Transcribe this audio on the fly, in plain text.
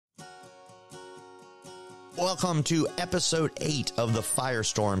Welcome to episode 8 of the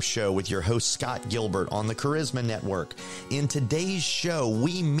Firestorm Show with your host Scott Gilbert on the Charisma Network. In today's show,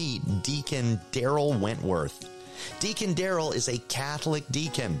 we meet Deacon Daryl Wentworth. Deacon Daryl is a Catholic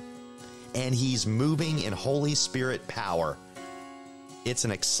deacon, and he's moving in Holy Spirit power. It's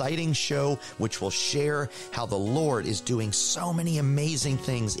an exciting show which will share how the Lord is doing so many amazing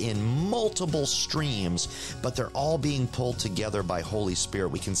things in multiple streams, but they're all being pulled together by Holy Spirit.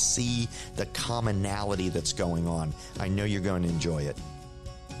 We can see the commonality that's going on. I know you're going to enjoy it.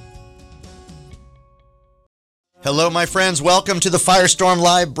 Hello, my friends. Welcome to the Firestorm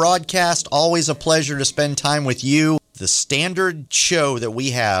Live broadcast. Always a pleasure to spend time with you. The standard show that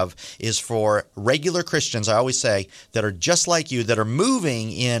we have is for regular Christians, I always say, that are just like you, that are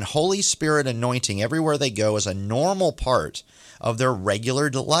moving in Holy Spirit anointing everywhere they go as a normal part of their regular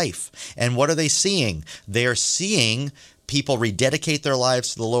life. And what are they seeing? They're seeing people rededicate their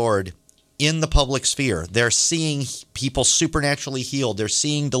lives to the Lord in the public sphere. They're seeing people supernaturally healed. They're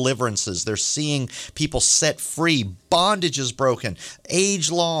seeing deliverances. They're seeing people set free, bondages broken,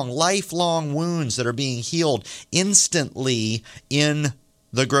 age-long, lifelong wounds that are being healed instantly in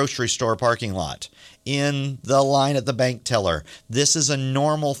the grocery store parking lot, in the line at the bank teller. This is a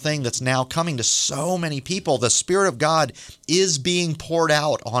normal thing that's now coming to so many people. The Spirit of God is being poured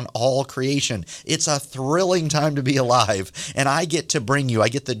out on all creation. It's a thrilling time to be alive, and I get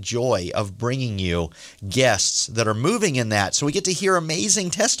the joy of bringing you guests that are moving in that. So we get to hear amazing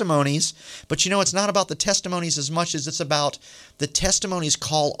testimonies, but it's not about the testimonies as much as it's about the testimonies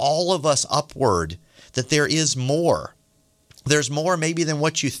call all of us upward, that there is more. There's more maybe than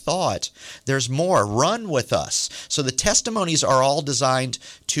what you thought. There's more. Run with us. So the testimonies are all designed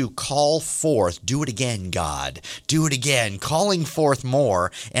to call forth, do it again, God. Do it again, calling forth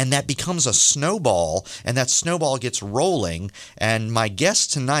more. And that becomes a snowball, and that snowball gets rolling. And my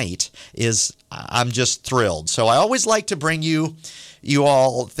guest tonight I'm just thrilled. So I always like to bring you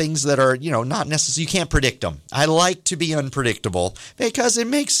all things that are, not necessarily, you can't predict them. I like to be unpredictable because it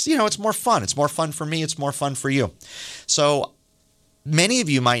makes, it's more fun. It's more fun for me. It's more fun for you. So many of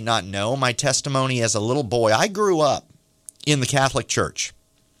you might not know my testimony as a little boy. I grew up in the Catholic Church.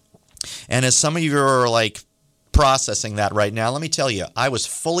 And as some of you are processing that right now, let me tell you, I was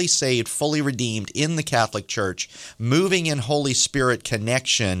fully saved, fully redeemed in the Catholic Church, moving in Holy Spirit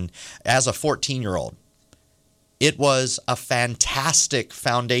connection as a 14-year-old. It was a fantastic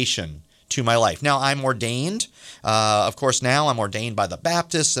foundation to my life. Now I'm ordained. Of course, now I'm ordained by the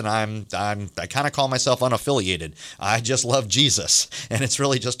Baptists, and I kind of call myself unaffiliated. I just love Jesus, and it's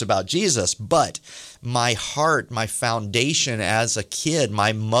really just about Jesus. But my heart, my foundation as a kid,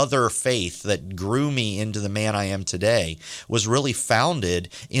 my mother faith that grew me into the man I am today was really founded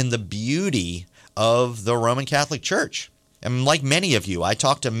in the beauty of the Roman Catholic Church. And like many of you, I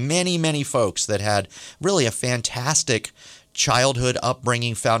talked to many, many folks that had really a fantastic childhood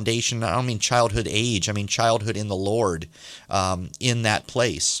upbringing foundation. I don't mean childhood age. I mean childhood in the Lord in that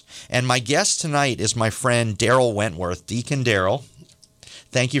place. And my guest tonight is my friend Daryl Wentworth. Deacon Daryl,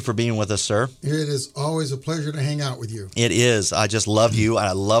 thank you for being with us, sir. It is always a pleasure to hang out with you. It is. I just love you, and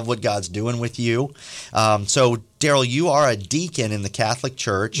I love what God's doing with you. So, Daryl, you are a deacon in the Catholic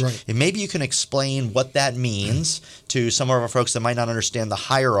Church. Right. And maybe you can explain what that means to some of our folks that might not understand the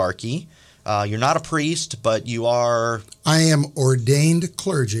hierarchy. You're not a priest, but you are... I am ordained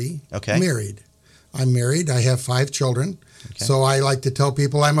clergy, okay. Married. I'm married. I have 5 children. Okay. So I like to tell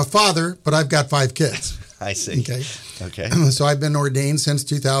people I'm a father, but I've got 5 kids. I see. Okay. So I've been ordained since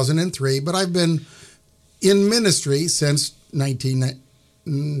 2003, but I've been in ministry since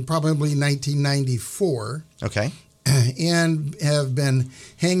probably 1994. Okay. And have been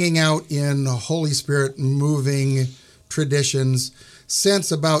hanging out in Holy Spirit moving traditions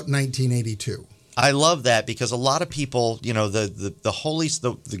since about 1982. I love that because a lot of people,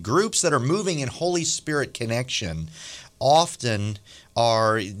 the groups that are moving in Holy Spirit connection often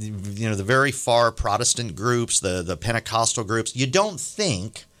are, the very far Protestant groups, the Pentecostal groups. You don't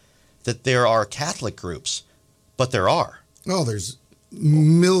think that there are Catholic groups, but there are. Oh, there's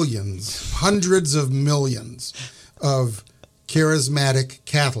millions, hundreds of millions of charismatic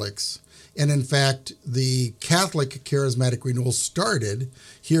Catholics. And in fact, the Catholic Charismatic Renewal started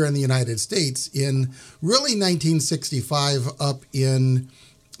here in the United States in really 1965 up in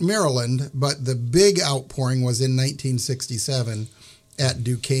Maryland, but the big outpouring was in 1967 at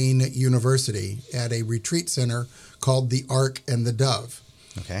Duquesne University at a retreat center called the Ark and the Dove.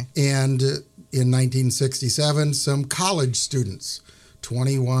 Okay. And in 1967, some college students,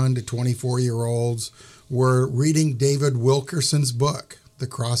 21 to 24-year-olds, were reading David Wilkerson's book, The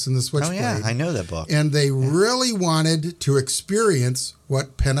Cross and the Switchblade. Oh, yeah, I know that book. And they really wanted to experience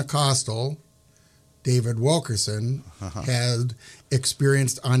what Pentecostal David Wilkerson had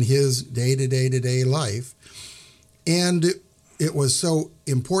experienced on his day-to-day life. And it was so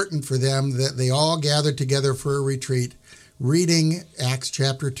important for them that they all gathered together for a retreat, reading Acts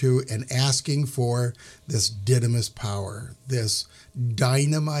chapter 2 and asking for this didymus power, this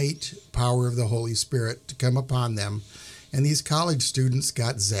dynamite power of the Holy Spirit to come upon them. And these college students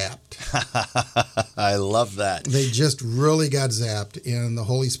got zapped. I love that. They just really got zapped. And the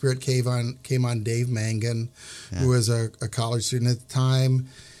Holy Spirit came on Dave Mangan, who was a college student at the time.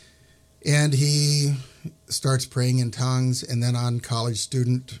 And he starts praying in tongues. And then on college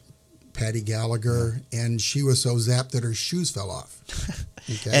student Patty Gallagher. And she was so zapped that her shoes fell off.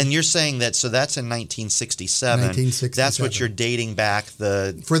 Okay. And you're saying that, so that's in 1967. 1967. That's what you're dating back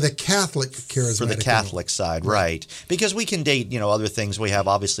for the Catholic charismatic. For the Catholic side, right. Because we can date, other things. We have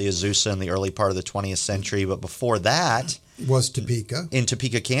obviously Azusa in the early part of the 20th century, but before that was Topeka. In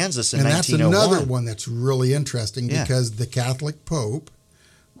Topeka, Kansas in and 1901. That's another one that's really interesting because the Catholic Pope,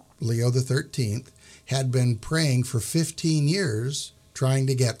 Leo XIII, had been praying for 15 years trying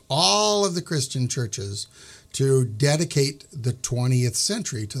to get all of the Christian churches to dedicate the 20th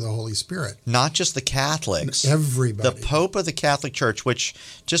century to the Holy Spirit. Not just the Catholics. Everybody. The Pope of the Catholic Church, which,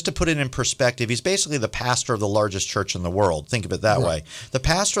 just to put it in perspective, he's basically the pastor of the largest church in the world. Think of it that way. The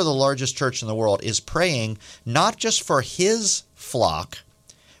pastor of the largest church in the world is praying not just for his flock,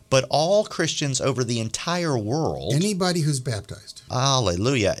 but all Christians over the entire world. Anybody who's baptized.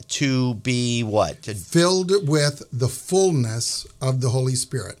 Hallelujah. To be what? Filled with the fullness of the Holy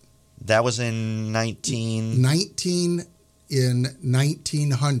Spirit. That was in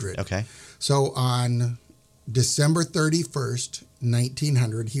 1900. Okay. So on December 31st,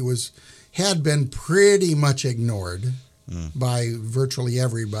 1900, he had been pretty much ignored by virtually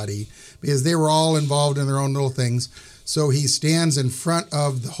everybody because they were all involved in their own little things. So he stands in front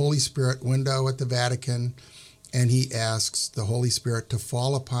of the Holy Spirit window at the Vatican and he asks the Holy Spirit to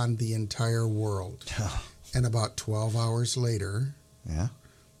fall upon the entire world. And about 12 hours later,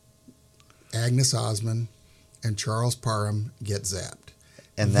 Agnes Osmond and Charles Parham get zapped.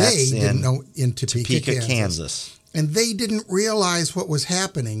 And that's in Topeka, Kansas. And they didn't realize what was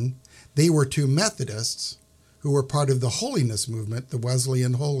happening. They were two Methodists who were part of the holiness movement, the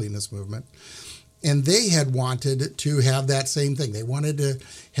Wesleyan holiness movement. And they had wanted to have that same thing. They wanted to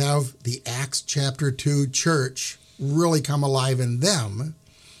have the Acts chapter 2 church really come alive in them.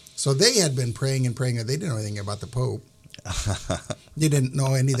 So they had been praying and praying. They didn't know anything about the Pope. They didn't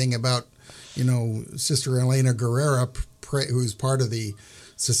know anything about, Sister Elena Guerrera, who's part of the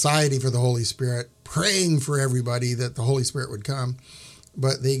Society for the Holy Spirit, praying for everybody that the Holy Spirit would come.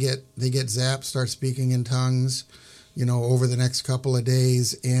 But they get zapped, start speaking in tongues, over the next couple of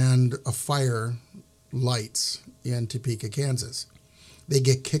days, and a fire lights in Topeka, Kansas. They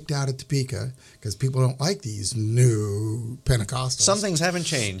get kicked out of Topeka because people don't like these new Pentecostals. Some things haven't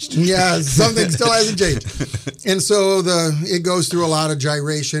changed. Yeah, something still hasn't changed. And so it goes through a lot of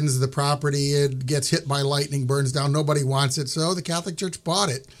gyrations. The property, it gets hit by lightning, burns down. Nobody wants it. So the Catholic Church bought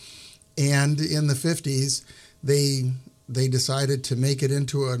it. And in the 50s, they decided to make it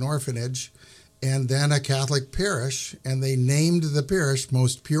into an orphanage and then a Catholic parish, and they named the parish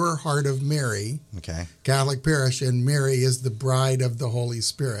Most Pure Heart of Mary, Catholic Parish, and Mary is the bride of the Holy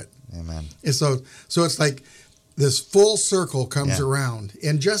Spirit. Amen. And so it's like this full circle comes around.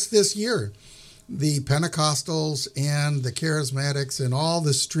 And just this year, the Pentecostals and the Charismatics and all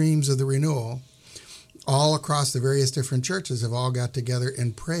the streams of the renewal, all across the various different churches, have all got together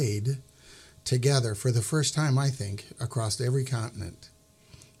and prayed together for the first time, I think, across every continent.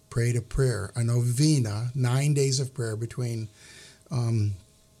 Prayed a prayer, a novena, 9 days of prayer between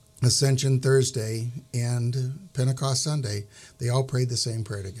Ascension Thursday and Pentecost Sunday. They all prayed the same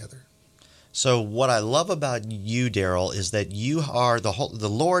prayer together. So what I love about you, Daryl, is that you are the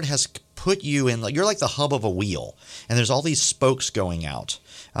Lord has put you in. You're like the hub of a wheel, and there's all these spokes going out.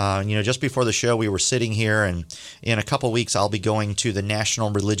 Just before the show, we were sitting here, and in a couple weeks, I'll be going to the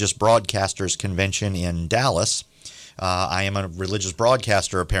National Religious Broadcasters Convention in Dallas. I am a religious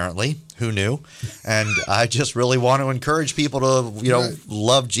broadcaster, apparently. Who knew? And I just really want to encourage people to,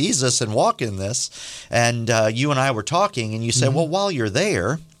 love Jesus and walk in this. And you and I were talking, and you said, well, while you're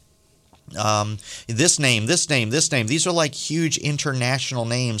there, this name, these are like huge international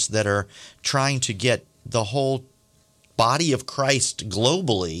names that are trying to get the whole body of Christ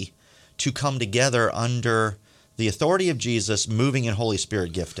globally to come together under the authority of Jesus, moving in Holy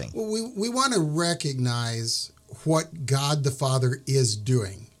Spirit gifting. Well, we want to recognize what God the Father is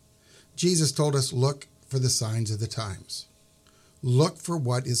doing. Jesus told us, look for the signs of the times. Look for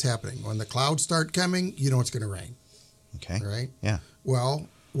what is happening. When the clouds start coming, you know it's going to rain. Okay. Right? Yeah. Well,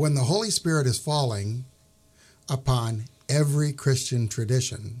 when the Holy Spirit is falling upon every Christian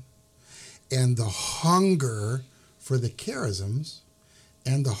tradition, and the hunger for the charisms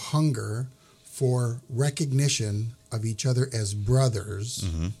and the hunger for recognition of each other as brothers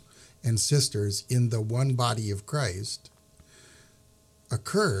and sisters in the one body of Christ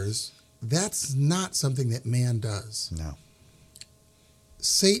occurs, that's not something that man does. No.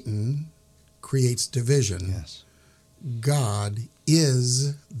 Satan creates division. Yes. God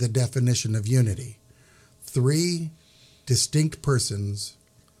is the definition of unity. 3 distinct persons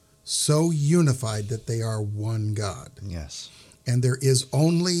so unified that they are one God. Yes. And there is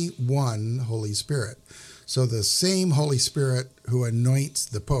only one Holy Spirit. So the same Holy Spirit who anoints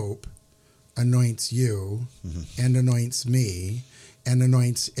the Pope anoints you and anoints me and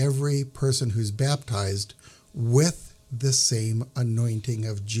anoints every person who's baptized with the same anointing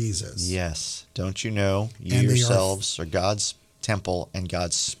of Jesus. Yes. Don't you know you And they yourselves are God's temple and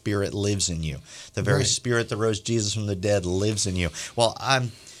God's Spirit lives in you. The very Right. Spirit that rose Jesus from the dead lives in you. Well,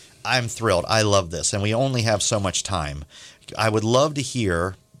 I'm thrilled. I love this. And we only have so much time. I would love to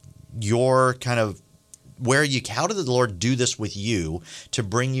hear your kind of how did the Lord do this with you to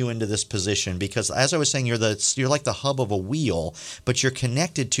bring you into this position? Because as I was saying, you're like the hub of a wheel, but you're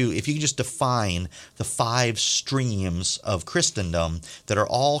connected to, if you could just define the 5 streams of Christendom that are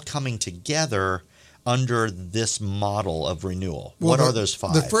all coming together under this model of renewal. Well, What are those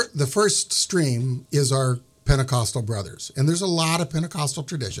 5? The first stream is our Pentecostal brothers. And there's a lot of Pentecostal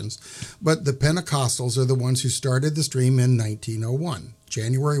traditions, but the Pentecostals are the ones who started the stream in 1901,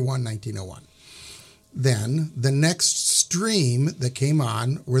 January 1, 1901. Then the next stream that came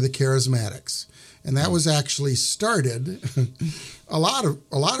on were the Charismatics. And that was actually started a lot of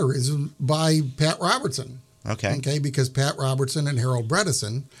reasons by Pat Robertson. Okay. Because Pat Robertson and Harold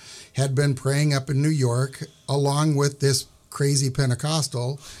Bredesen had been praying up in New York along with this crazy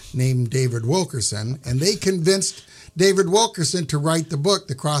Pentecostal named David Wilkerson, and they convinced David Wilkerson to write the book,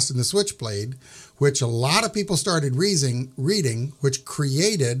 The Cross and the Switchblade, which a lot of people started reading, which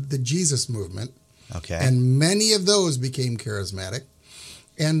created the Jesus movement. Okay. And many of those became charismatic.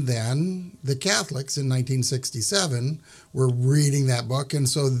 And then the Catholics in 1967 were reading that book, and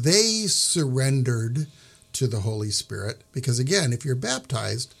so they surrendered to the Holy Spirit. Because again, if you're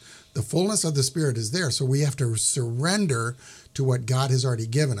baptized, the fullness of the Spirit is there. So we have to surrender to what God has already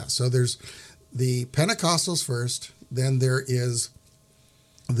given us. So there's the Pentecostals first, then there is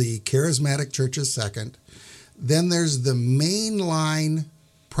the charismatic churches second, then there's the mainline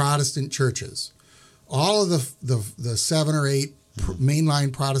Protestant churches. All of the 7 or 8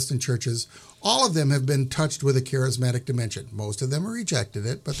 mainline Protestant churches, all of them have been touched with a charismatic dimension. Most of them have rejected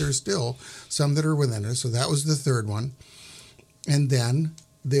it, but there's still some that are within it. So that was the third one. And then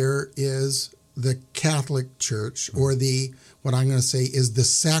there is the Catholic Church, or what I'm going to say is the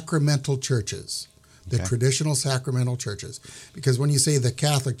sacramental churches, the traditional sacramental churches. Because when you say the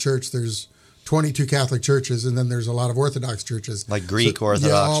Catholic Church, there's 22 Catholic churches, and then there's a lot of Orthodox churches. Like Greek,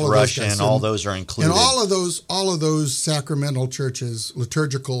 Orthodox, Russian, all those are included. And all of those sacramental churches,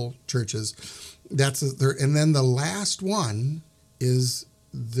 liturgical churches, and then the last one is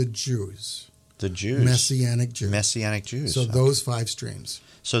the Jews. The Jews. Messianic Jews. Messianic Jews. So those 5 streams.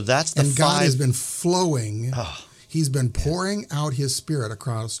 So that's the 5. And God has been flowing. He's been pouring out his Spirit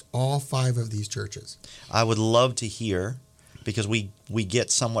across all 5 of these churches. I would love to hear, because we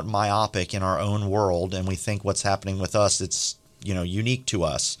get somewhat myopic in our own world, and we think what's happening with us, it's unique to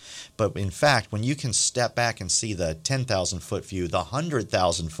us. But in fact, when you can step back and see the 10,000-foot view, the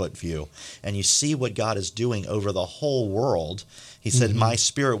 100,000-foot view, and you see what God is doing over the whole world, he said, my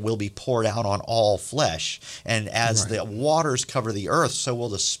Spirit will be poured out on all flesh. And as the waters cover the earth, so will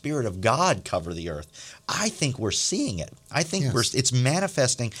the Spirit of God cover the earth. I think we're seeing it. I think it's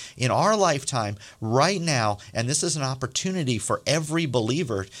manifesting in our lifetime right now. And this is an opportunity for every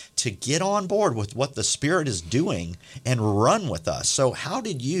believer to get on board with what the Spirit is doing and run with us. So how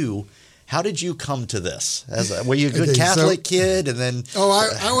did you come to this? Were you a good Catholic kid, and then?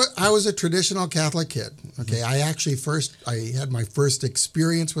 I was a traditional Catholic kid. Okay, I had my first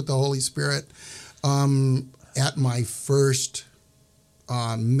experience with the Holy Spirit at my first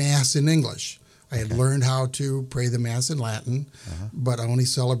Mass in English. I had learned how to pray the Mass in Latin, but I only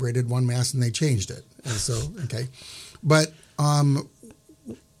celebrated one Mass, and they changed it. And so, but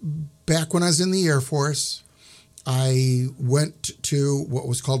back when I was in the Air Force, I went to what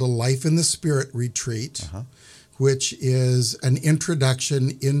was called a Life in the Spirit retreat, which is an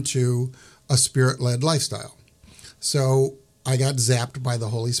introduction into a Spirit-led lifestyle. So I got zapped by the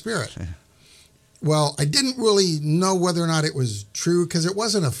Holy Spirit. Well, I didn't really know whether or not it was true, because it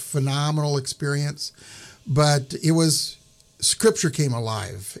wasn't a phenomenal experience, but it was Scripture came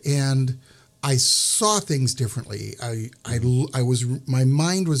alive, and I saw things differently. My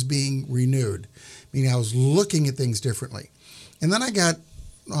mind was being renewed, meaning I was looking at things differently. And then I got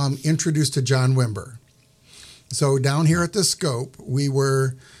introduced to John Wimber. So down here at the Scope, we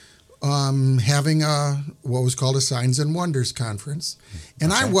were having what was called a Signs and Wonders conference,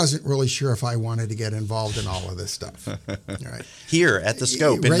 and I wasn't really sure if I wanted to get involved in all of this stuff. Right. Here at the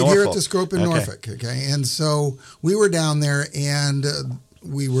Scope in Norfolk. Right here at the Scope in Norfolk. Okay, and so we were down there, and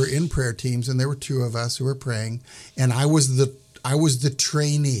we were in prayer teams, and there were two of us who were praying, and I was the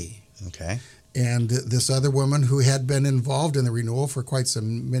trainee. Okay. And this other woman who had been involved in the renewal for quite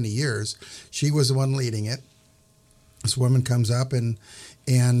many years, she was the one leading it. This woman comes up and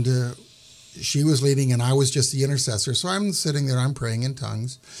she was leading, and I was just the intercessor. So I'm sitting there, I'm praying in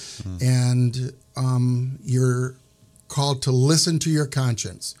tongues, and you're called to listen to your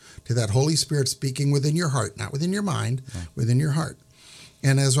conscience, to that Holy Spirit speaking within your heart, not within your mind, within your heart.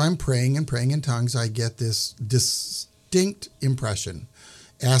 And as I'm praying and praying in tongues, I get this distinct impression.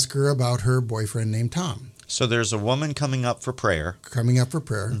 Ask her about her boyfriend named Tom. So there's a woman coming up for prayer.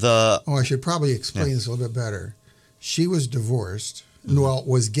 I should probably explain this a little bit better. She was divorced. Well,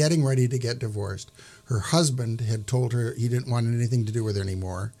 was getting ready to get divorced. Her husband had told her he didn't want anything to do with her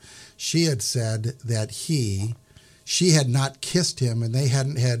anymore. She had said that she had not kissed him, and they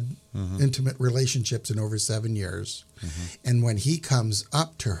hadn't had intimate relationships in over 7 years. And when he comes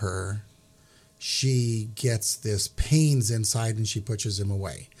up to her, she gets this pains inside, and she pushes him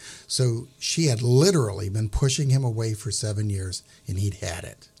away. So she had literally been pushing him away for 7 years, and he'd had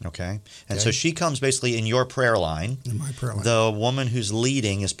it. Okay. And so she comes basically in your prayer line. In my prayer line. The woman who's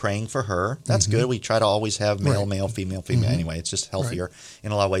leading is praying for her. That's good. We try to always have male, female. Anyway, it's just healthier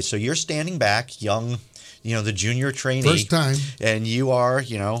in a lot of ways. So you're standing back, young, the junior trainee. First time. And you are,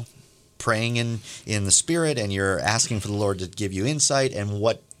 praying in the Spirit, and you're asking for the Lord to give you insight, and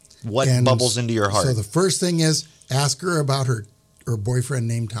what bubbles into your heart. So the first thing is ask her about her boyfriend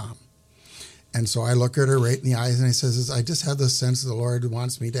named Tom. And so I look at her right in the eyes, and I says, I just have the sense the Lord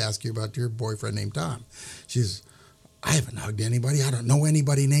wants me to ask you about your boyfriend named Tom. She says, I haven't hugged anybody. I don't know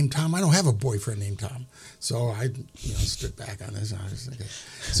anybody named Tom. I don't have a boyfriend named Tom. So I stood back on this. And I was okay.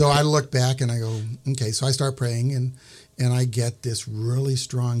 So I look back and I go, okay. So I start praying, and I get this really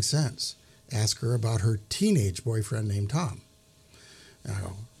strong sense. Ask her about her teenage boyfriend named Tom. And I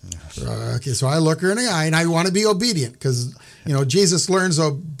go, okay, so I look her in the eye, and I want to be obedient because, Jesus learns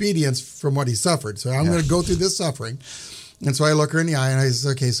obedience from what he suffered. So I'm going to go through this suffering. And so I look her in the eye, and I say,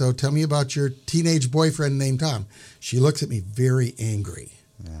 okay, so tell me about your teenage boyfriend named Tom. She looks at me very angry.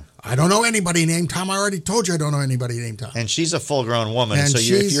 Yeah. I don't know anybody named Tom. I already told you I don't know anybody named Tom. And she's a full-grown woman, and so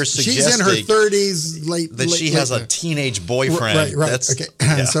if you're suggesting she's in her 30s, that she has a teenage boyfriend. Right. Okay.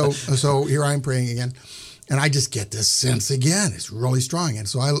 Yeah. So here I'm praying again. And I just get this sense again. It's really strong. And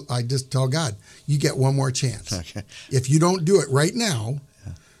so I just tell God, you get one more chance. Okay. If you don't do it right now,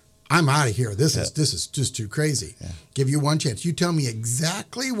 I'm out of here. This is just too crazy. Yeah. Give you one chance. You tell me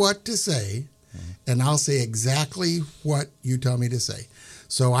exactly what to say, and I'll say exactly what you tell me to say.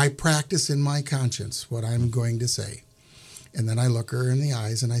 So I practice in my conscience what I'm going to say. And then I look her in the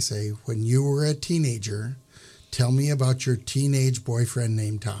eyes and I say, when you were a teenager, tell me about your teenage boyfriend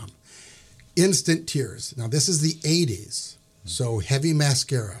named Tom. Instant tears. Now, this is the 80s, so heavy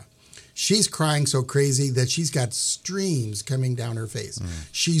mascara. She's crying so crazy that she's got streams coming down her face.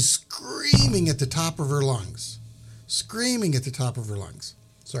 She's screaming at the top of her lungs. Sorry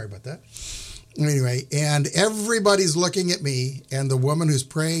about that. Anyway, and everybody's looking at me, and the woman who's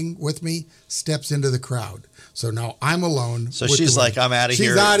praying with me steps into the crowd. So now I'm alone. So she's like, I'm out of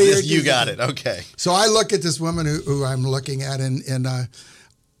here. She's out of here. You got it. Okay. So I look at this woman who I'm looking at, and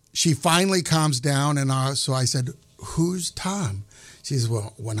she finally calms down, and so I said, who's Tom? She says,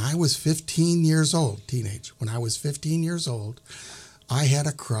 well, when I was 15 years old, when I was 15 years old, I had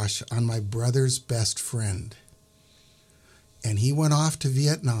a crush on my brother's best friend. And he went off to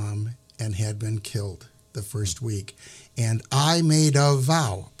Vietnam and had been killed the first week. And I made a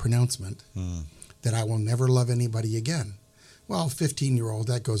pronouncement, that I will never love anybody again. Well, 15-year-old,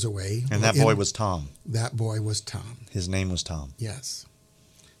 that goes away. And that boy was Tom. That boy was Tom. His name was Tom. Yes.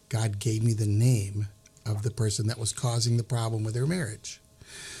 God gave me the name of the person that was causing the problem with their marriage.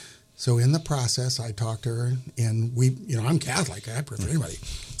 So in the process, I talked to her, and I'm Catholic. I pray for anybody.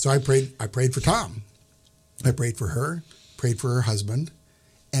 So I prayed for Tom. I prayed for her, prayed for her husband,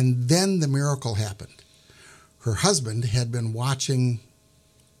 and then the miracle happened. Her husband had been watching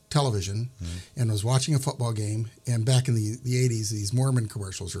television and was watching a football game, and back in the 80s, these Mormon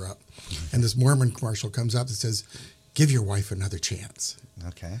commercials are up, and this Mormon commercial comes up that says, give your wife another chance.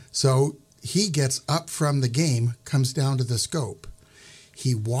 Okay. So he gets up from the game, comes down to the scope.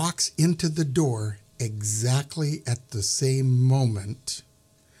 He walks into the door exactly at the same moment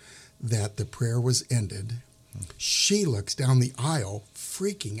that the prayer was ended. She looks down the aisle,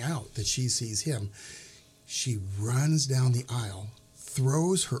 freaking out that she sees him. She runs down the aisle,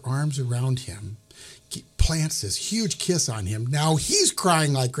 throws her arms around him, plants this huge kiss on him. Now he's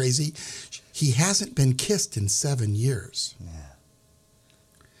crying like crazy. He hasn't been kissed in 7 years. Yeah.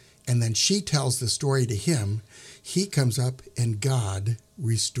 And then she tells the story to him. He comes up and God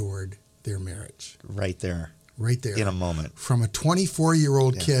restored their marriage. Right there. Right there. In a moment. From a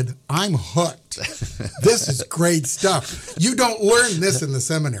 24-year-old kid, I'm hooked. This is great stuff. You don't learn this in the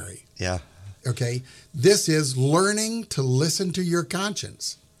seminary. Yeah. Okay? This is learning to listen to your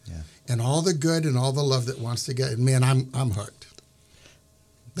conscience. Yeah. And all the good and all the love that wants to get. Man, I'm hooked.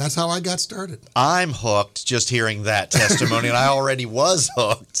 That's how I got started. I'm hooked just hearing that testimony, and I already was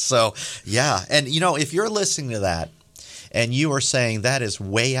hooked. So, yeah. And, if you're listening to that and you are saying that is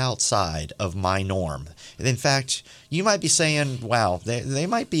way outside of my norm, in fact, you might be saying, wow, they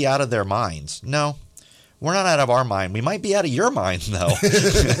might be out of their minds. No, we're not out of our mind. We might be out of your mind, though.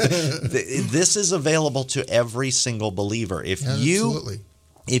 This is available to every single believer. Absolutely.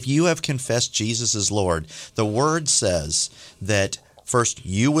 If you have confessed Jesus as Lord, the Word says that first,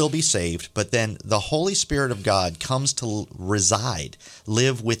 you will be saved, but then the Holy Spirit of God comes to reside,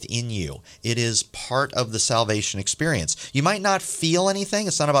 live within you. It is part of the salvation experience. You might not feel anything.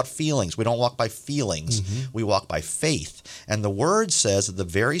 It's not about feelings. We don't walk by feelings. Mm-hmm. We walk by faith. And the Word says that the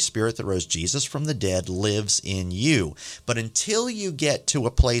very Spirit that rose Jesus from the dead lives in you. But until you get to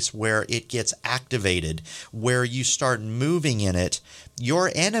a place where it gets activated, where you start moving in it,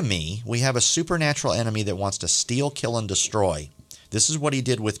 your enemy, we have a supernatural enemy that wants to steal, kill, and destroy. This is what he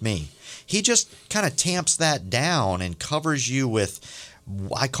did with me. He just kind of tamps that down and covers you with,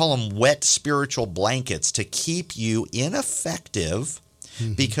 I call them wet spiritual blankets, to keep you ineffective.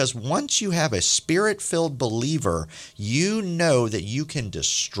 Mm-hmm. Because once you have a Spirit-filled believer, you know that you can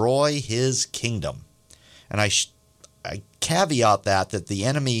destroy his kingdom. And I caveat that the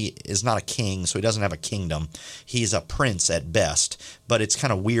enemy is not a king, so he doesn't have a kingdom. He's a prince at best. But it's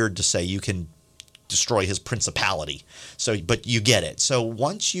kind of weird to say you can destroy his principality. But you get it. So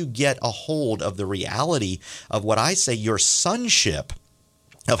once you get a hold of the reality of what I say, your sonship,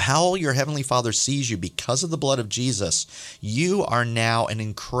 of how your Heavenly Father sees you because of the blood of Jesus, you are now an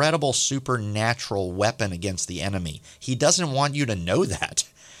incredible supernatural weapon against the enemy. He doesn't want you to know that.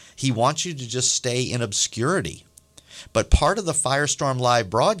 He wants you to just stay in obscurity. But part of the Firestorm Live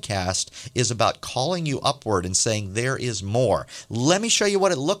broadcast is about calling you upward and saying, there is more. Let me show you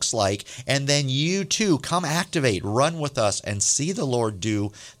what it looks like, and then you too come activate, run with us, and see the Lord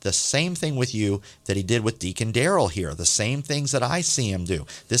do the same thing with you that he did with Deacon Darrell here, the same things that I see him do.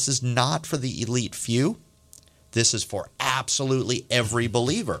 This is not for the elite few. This is for absolutely every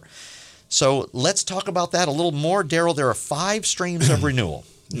believer. So let's talk about that a little more. Darrell, there are 5 streams of renewal.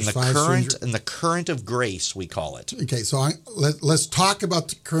 In the current of grace, we call it. Okay, so let's talk about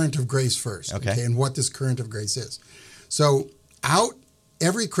the current of grace first, okay, and what this current of grace is. So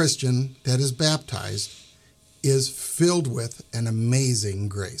every Christian that is baptized is filled with an amazing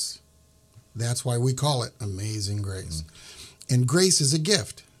grace. That's why we call it amazing grace. Mm-hmm. And grace is a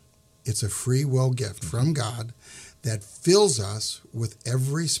gift. It's a free will gift from God that fills us with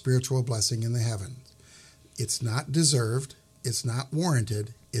every spiritual blessing in the heavens. It's not deserved. It's not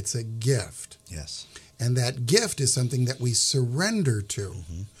warranted. It's a gift. Yes. And that gift is something that we surrender to.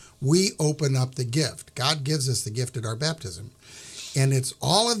 Mm-hmm. We open up the gift. God gives us the gift at our baptism. And it's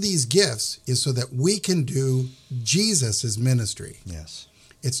all of these gifts is so that we can do Jesus' ministry. Yes.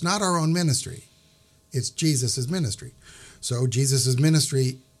 It's not our own ministry. It's Jesus' ministry. So Jesus'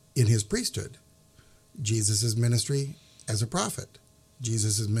 ministry in his priesthood. Jesus' ministry as a prophet.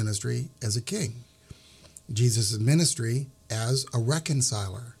 Jesus' ministry as a king. Jesus' ministry as a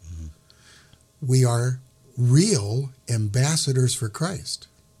reconciler. Mm-hmm. We are real ambassadors for Christ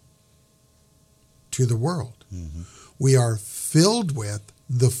to the world. Mm-hmm. We are filled with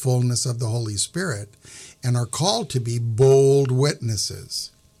the fullness of the Holy Spirit and are called to be bold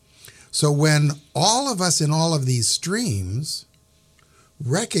witnesses. So when all of us in all of these streams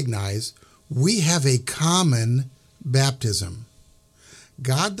recognize we have a common baptism,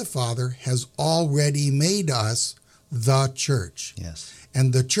 God the Father has already made us the church. Yes.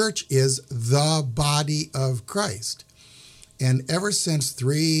 And the church is the body of Christ. And ever since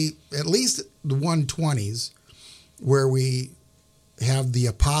at least the 120s, where we have the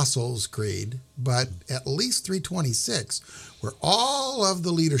Apostles' Creed, but at least 326, where all of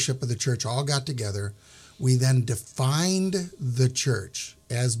the leadership of the church all got together, we then defined the church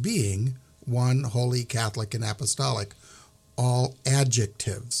as being one, holy, Catholic, and apostolic. All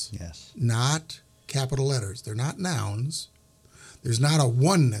adjectives. Yes. Not capital letters. They're not nouns. There's not a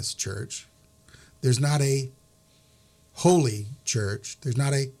oneness church. There's not a holy church. There's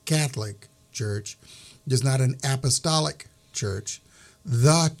not a Catholic church. There's not an apostolic church.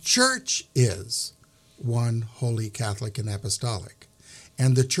 The church is one, holy, Catholic, and apostolic.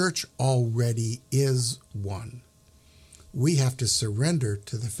 And the church already is one. We have to surrender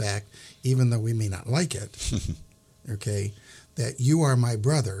to the fact, even though we may not like it, okay, that you are my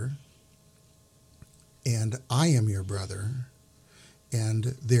brother and I am your brother,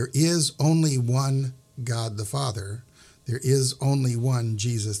 and there is only one God the Father, there is only one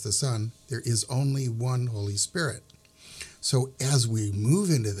Jesus the Son, there is only one Holy Spirit. So as we move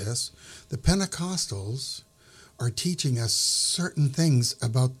into this, the Pentecostals are teaching us certain things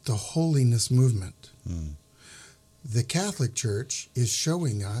about the holiness movement. The Catholic Church is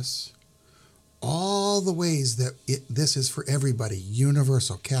showing us all the ways that this is for everybody,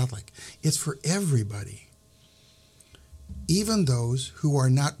 universal, Catholic. It's for everybody. Even those who are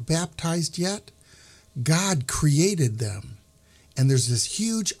not baptized yet, God created them. And there's this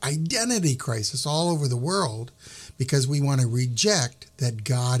huge identity crisis all over the world because we want to reject that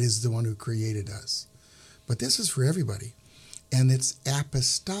God is the one who created us. But this is for everybody. And it's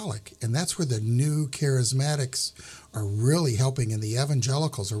apostolic. And that's where the new charismatics are really helping, and the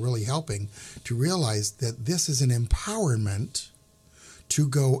evangelicals are really helping to realize that this is an empowerment to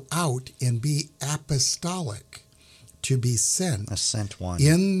go out and be apostolic, to be sent. A sent one.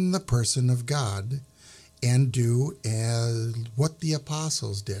 In the person of God and do as what the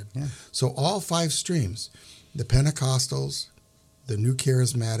apostles did. Yeah. So all five streams, the Pentecostals, the new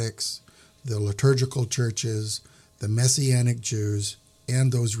charismatics, the liturgical churches, the Messianic Jews,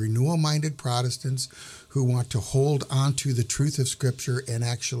 and those renewal-minded Protestants who want to hold on to the truth of Scripture and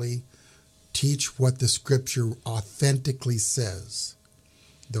actually teach what the Scripture authentically says.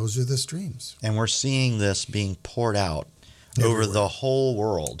 Those are the streams. And we're seeing this being poured out over the whole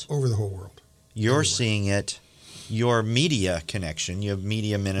world. Over the whole world. You're Everywhere. seeing it, your media connection, you have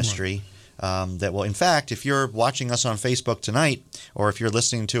media ministry. Right. That will, in fact, if you're watching us on Facebook tonight, or if you're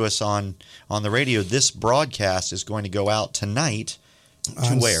listening to us on the radio, this broadcast is going to go out tonight to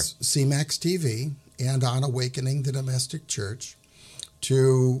on where? CMAX TV and on Awakening the Domestic Church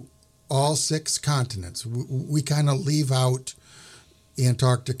to all 6 continents. We kind of leave out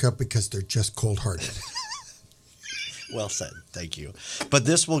Antarctica because they're just cold-hearted. Well said. Thank you. But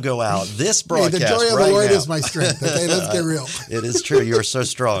this will go out. This broadcast the joy of right the Lord now, is my strength. Okay, let's get real. It is true. You're so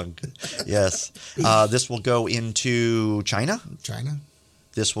strong. Yes. This will go into China. China.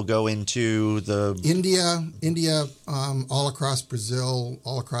 This will go into the India, all across Brazil,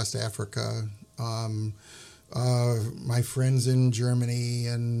 all across Africa. My friends in Germany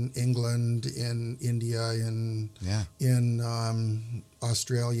and England, in India, in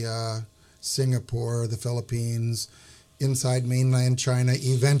Australia, Singapore, the Philippines, inside mainland China.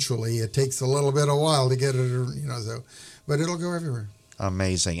 Eventually, it takes a little bit of a while to get it, but it'll go everywhere.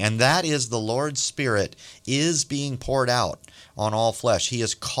 Amazing. And that is the Lord's Spirit is being poured out on all flesh. He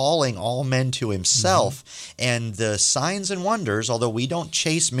is calling all men to himself. Mm-hmm. And the signs and wonders, although we don't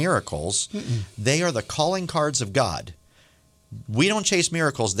chase miracles, they are the calling cards of God. We don't chase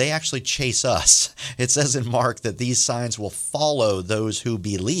miracles. They actually chase us. It says in Mark that these signs will follow those who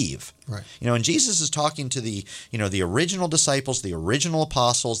believe. Right. And Jesus is talking to the original disciples, the original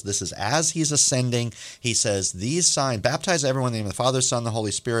apostles. This is as he's ascending. He says, these signs, baptize everyone in the name of the Father, Son, and the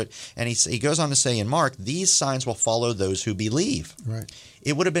Holy Spirit. And he goes on to say in Mark, these signs will follow those who believe. Right.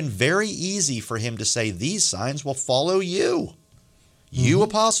 It would have been very easy for him to say, these signs will follow you. You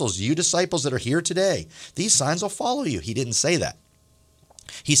apostles, you disciples that are here today, these signs will follow you. He didn't say that.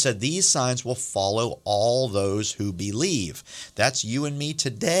 He said these signs will follow all those who believe. That's you and me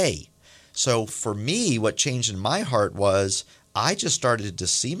today. So for me, what changed in my heart was I just started to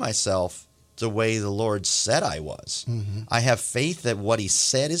see myself the way the Lord said I was. Mm-hmm. I have faith that what he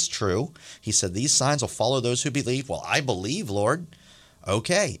said is true. He said these signs will follow those who believe. Well, I believe, Lord.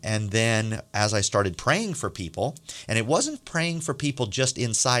 Okay. And then as I started praying for people, and it wasn't praying for people just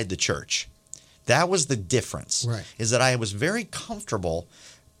inside the church. That was the difference, right. Is that I was very comfortable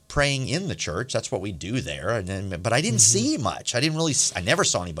praying in the church. That's what we do there. But I didn't see much. I never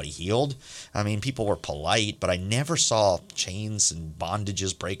saw anybody healed. I mean, people were polite, but I never saw chains and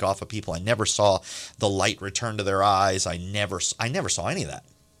bondages break off of people. I never saw the light return to their eyes. I never saw any of that.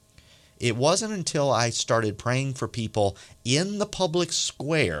 It wasn't until I started praying for people in the public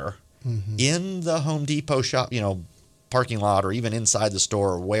square, in the Home Depot shop, parking lot, or even inside the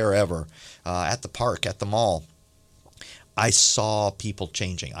store or wherever, at the park, at the mall. I saw people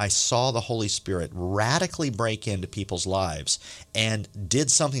changing. I saw the Holy Spirit radically break into people's lives and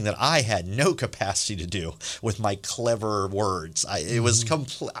did something that I had no capacity to do with my clever words. It was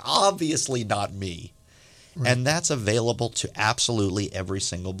obviously not me. Right. And that's available to absolutely every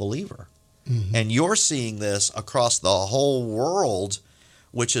single believer. Mm-hmm. And you're seeing this across the whole world,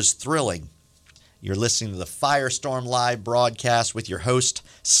 which is thrilling. You're listening to the Firestorm Live broadcast with your host,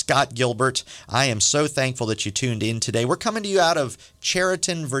 Scott Gilbert. I am so thankful that you tuned in today. We're coming to you out of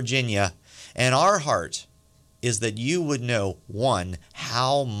Chariton, Virginia, and our heart is that you would know, one,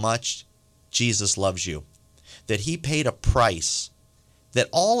 how much Jesus loves you, that he paid a price, that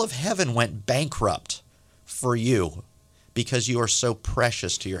all of heaven went bankrupt for you because you are so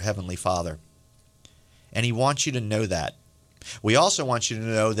precious to your Heavenly Father. And he wants you to know that. We also want you to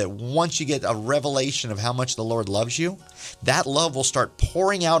know that once you get a revelation of how much the Lord loves you, that love will start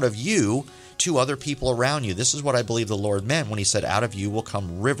pouring out of you to other people around you. This is what I believe the Lord meant when he said, out of you will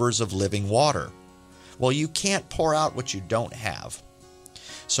come rivers of living water. Well, you can't pour out what you don't have.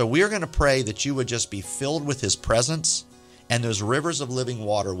 So we're going to pray that you would just be filled with his presence and those rivers of living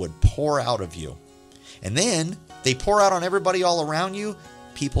water would pour out of you. And then they pour out on everybody all around you.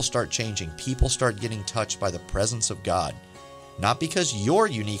 People start changing. People start getting touched by the presence of God. Not because you're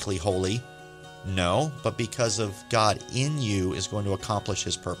uniquely holy, no, but because of God in you is going to accomplish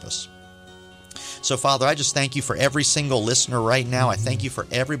his purpose. So, Father, I just thank you for every single listener right now. I thank you for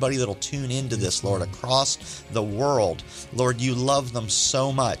everybody that'll tune into this, Lord, across the world. Lord, you love them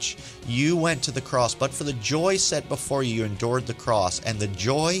so much. You went to the cross, but for the joy set before you, you endured the cross. And the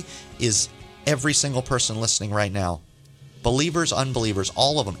joy is every single person listening right now. Believers, unbelievers,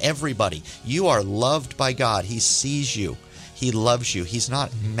 all of them, everybody. You are loved by God. He sees you. He loves you. He's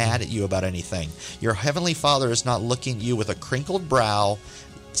not mad at you about anything. Your Heavenly Father is not looking at you with a crinkled brow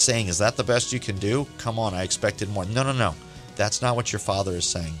saying, is that the best you can do? Come on, I expected more. No. That's not what your Father is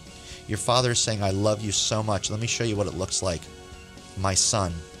saying. Your Father is saying, I love you so much. Let me show you what it looks like. My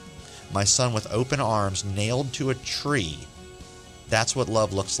son with open arms nailed to a tree. That's what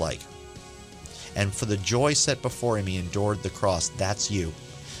love looks like. And for the joy set before him, he endured the cross. That's you.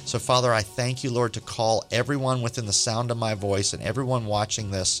 So, Father, I thank you, Lord, to call everyone within the sound of my voice and everyone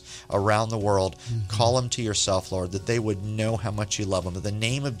watching this around the world, call them to yourself, Lord, that they would know how much you love them, that the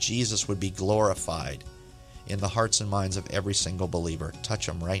name of Jesus would be glorified in the hearts and minds of every single believer. Touch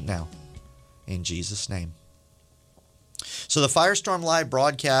them right now, in Jesus' name. So the Firestorm Live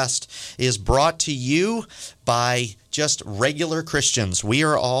broadcast is brought to you by just regular Christians. We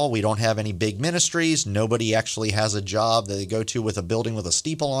don't have any big ministries. Nobody actually has a job that they go to with a building with a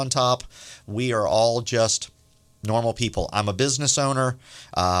steeple on top. We are all just normal people. I'm a business owner.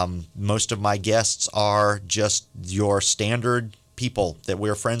 Most of my guests are just your standard people that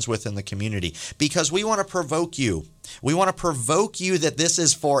we're friends with in the community because we want to provoke you. We want to provoke you that this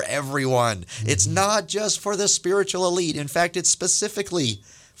is for everyone. It's not just for the spiritual elite. In fact, it's specifically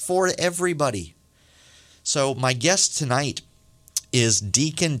for everybody. So my guest tonight is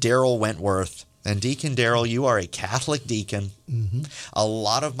Deacon Daryl Wentworth. And Deacon Daryl, you are a Catholic deacon. Mm-hmm. A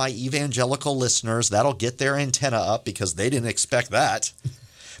lot of my evangelical listeners, that'll get their antenna up because they didn't expect that.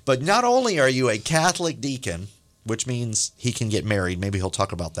 But not only are you a Catholic deacon, which means he can get married. Maybe he'll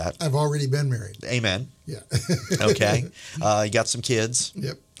talk about that. I've already been married. Amen. Yeah. Okay. You got some kids.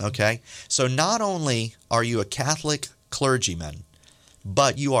 Yep. Okay. So not only are you a Catholic clergyman,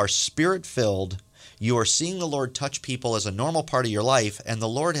 but you are spirit-filled. You are seeing the Lord touch people as a normal part of your life, and the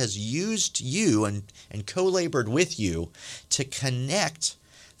Lord has used you and co-labored with you to connect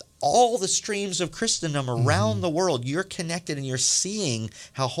all the streams of Christendom around the world. You're connected and you're seeing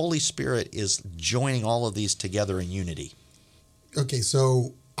how Holy Spirit is joining all of these together in unity. Okay,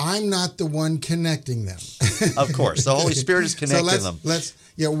 so I'm not the one connecting them. Of course, the Holy Spirit is connecting them.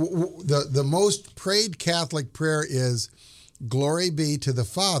 The most prayed Catholic prayer is, glory be to the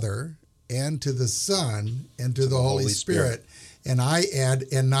Father and to the Son and to the Holy Spirit. And I add,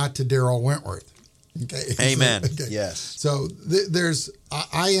 and not to Daryl Wentworth. Okay. Amen. Okay. Yes. So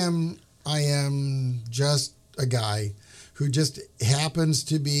I am just a guy who just happens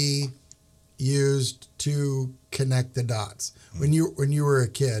to be used to connect the dots. When you were a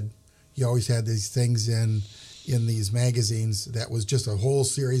kid, you always had these things in these magazines that was just a whole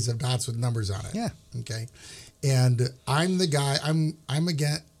series of dots with numbers on it. Yeah. Okay. And I'm the guy. I'm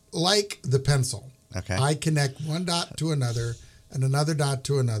again like the pencil. Okay. I connect one dot to another and another dot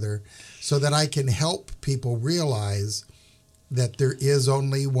to another, so that I can help people realize that there is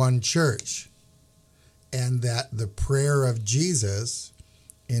only one church, and that the prayer of Jesus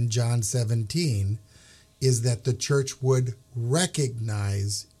in John 17 is that the church would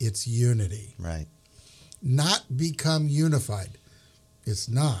recognize its unity. Right. not become unified. It's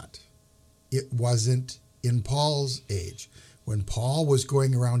not. It wasn't in Paul's age. When Paul was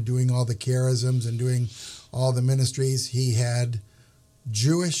going around doing all the charisms and doing all the ministries, he had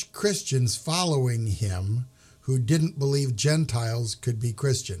Jewish Christians following him who didn't believe Gentiles could be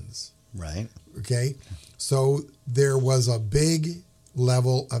Christians. Right. Okay? So there was a big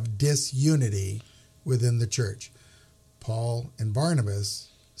level of disunity within the church. Paul and Barnabas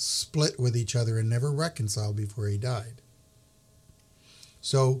split with each other and never reconciled before he died.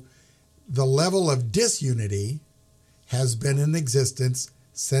 So the level of disunity has been in existence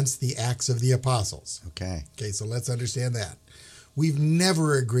since the Acts of the Apostles. Okay. Okay, so let's understand that. We've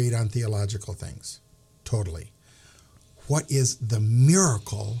never agreed on theological things, totally. What is the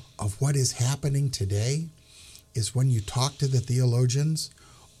miracle of what is happening today is when you talk to the theologians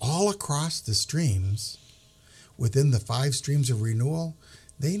all across the streams, within the 5 streams of renewal,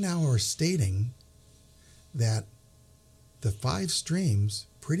 they now are stating that the 5 streams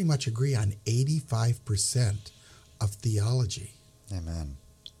pretty much agree on 85% of theology. Amen.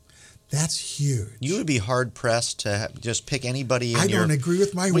 That's huge. You would be hard pressed to just pick anybody. I don't agree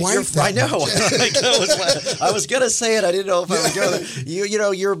with my wife. I know. I was going to say it. I didn't know if I would go there. You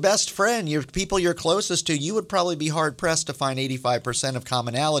know, your best friend, your people you're closest to, you would probably be hard pressed to find 85% of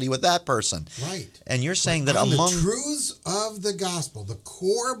commonality with that person. Right. And you're saying but that among the truths of the gospel, the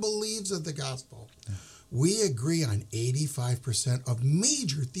core beliefs of the gospel, we agree on 85% of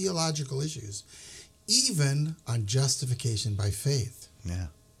major theological issues, even on justification by faith. Yeah.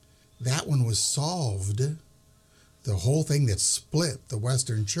 That one was solved. The whole thing that split the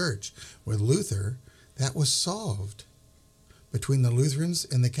Western Church with Luther, that was solved between the Lutherans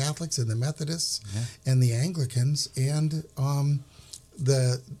and the Catholics and the Methodists and the Anglicans and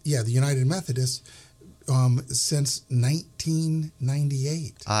the United Methodists since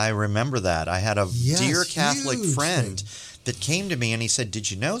 1998. I remember that. I had a dear Catholic friend thing that came to me and he said, "Did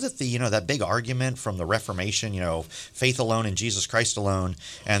you know that that big argument from the Reformation, faith alone in Jesus Christ alone,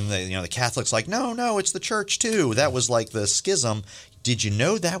 and the Catholics like, no, it's the church too. That was like the schism. Did you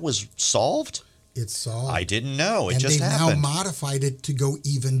know that was solved?" It's solved. I didn't know. It and just they've happened. now modified it to go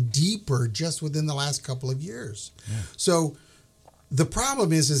even deeper just within the last couple of years. Yeah. So the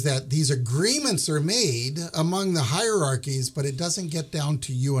problem is that these agreements are made among the hierarchies, but it doesn't get down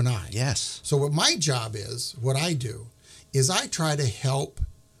to you and I. Yes. So what my job is, what I do, is I try to help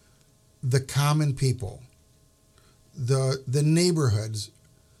the common people, the neighborhoods,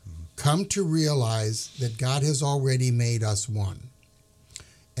 come to realize that God has already made us one.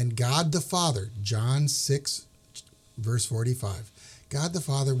 And God the Father, John 6, verse 45, God the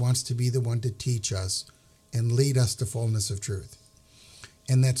Father wants to be the one to teach us and lead us to fullness of truth.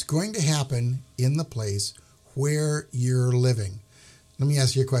 And that's going to happen in the place where you're living. Let me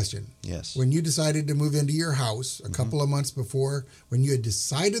ask you a question. Yes. When you decided to move into your house a couple of months before, when you had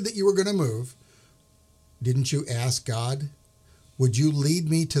decided that you were going to move, didn't you ask God, would you lead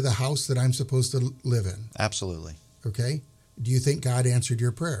me to the house that I'm supposed to live in? Absolutely. Okay. Do you think God answered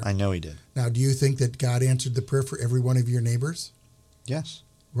your prayer? I know he did. Now, do you think that God answered the prayer for every one of your neighbors? Yes.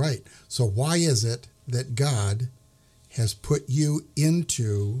 Right. So why is it that God has put you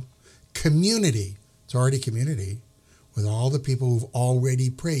into community? It's already community with all the people who've already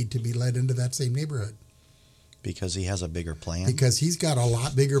prayed to be led into that same neighborhood. Because he has a bigger plan? Because he's got a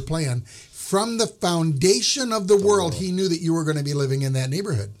lot bigger plan. From the foundation of the world, he knew that you were going to be living in that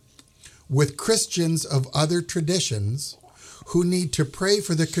neighborhood with Christians of other traditions who need to pray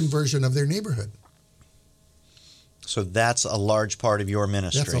for the conversion of their neighborhood. So that's a large part of your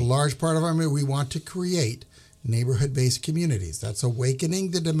ministry. That's a large part of our ministry. We want to create neighborhood-based communities. That's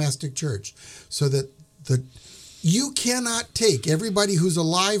awakening the domestic church so that you cannot take everybody who's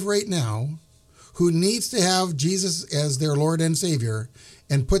alive right now who needs to have Jesus as their Lord and Savior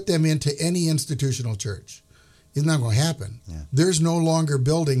and put them into any institutional church. It's not going to happen. Yeah. There's no longer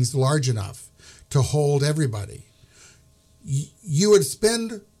buildings large enough to hold everybody. You would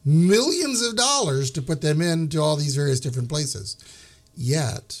spend millions of dollars to put them into all these various different places.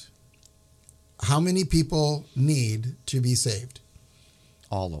 Yet, how many people need to be saved?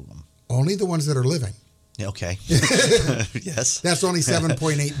 All of them. Only the ones that are living. Okay. Yes. That's only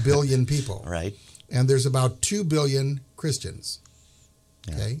 7.8 billion people. Right. And there's about 2 billion Christians.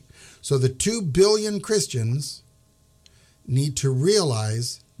 Okay. So the 2 billion Christians need to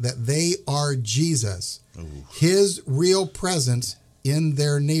realize that they are Jesus, his real presence in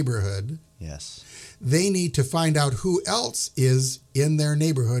their neighborhood. Yes. They need to find out who else is in their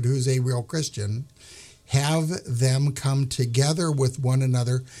neighborhood who's a real Christian, have them come together with one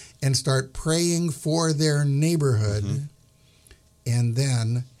another and start praying for their neighborhood, and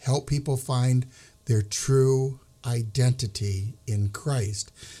then help people find their true identity in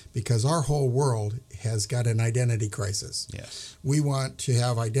Christ, because our whole world has got an identity crisis. Yes. We want to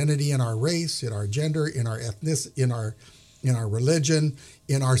have identity in our race, in our gender, in our ethnicity, in our religion,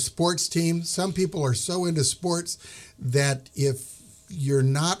 in our sports team. Some people are so into sports that if you're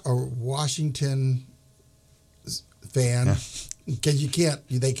not a Washington fan, because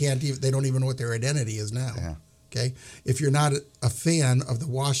they don't even know what their identity is now. Yeah. Okay, if you're not a fan of the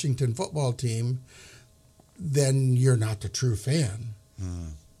Washington football team, then you're not the true fan,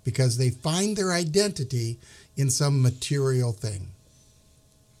 because they find their identity in some material thing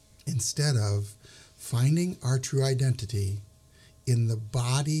instead of finding our true identity in the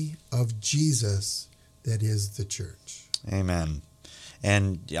body of Jesus that is the church. Amen.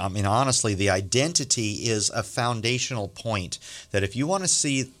 And I mean, honestly, the identity is a foundational point that if you want to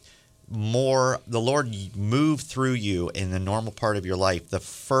see more, the Lord move through you in the normal part of your life, the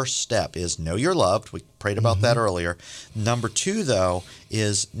first step is know you're loved. We prayed about that earlier. Number 2, though,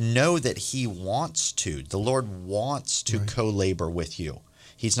 is know that He wants to. The Lord wants to co-labor with you.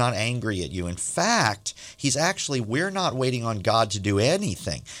 He's not angry at you. In fact, we're not waiting on God to do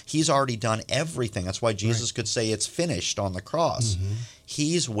anything. He's already done everything. That's why Jesus could say it's finished on the cross.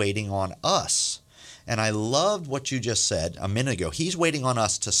 He's waiting on us. And I loved what you just said a minute ago. He's waiting on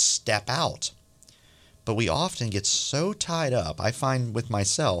us to step out. But we often get so tied up, I find with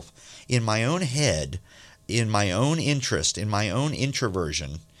myself, in my own head, in my own interest, in my own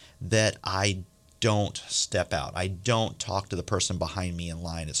introversion, that I don't step out. I don't talk to the person behind me in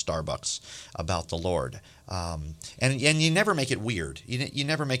line at Starbucks about the Lord. And you never make it weird. You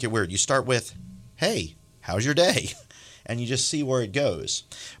never make it weird. You start with, hey, how's your day? And you just see where it goes.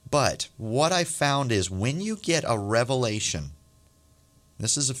 But what I found is when you get a revelation,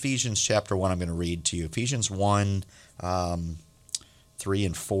 this is Ephesians chapter 1 I'm going to read to you. Ephesians 1, 3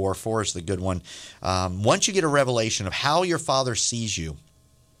 and 4. 4 is the good one. Once you get a revelation of how your Father sees you,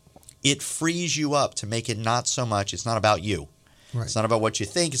 it frees you up to make it not so much, it's not about you. Right. It's not about what you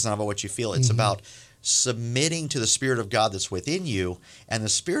think. It's not about what you feel. It's about submitting to the Spirit of God that's within you. And the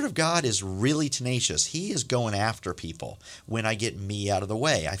Spirit of God is really tenacious. He is going after people when I get me out of the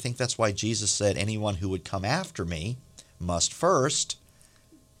way. I think that's why Jesus said anyone who would come after me must first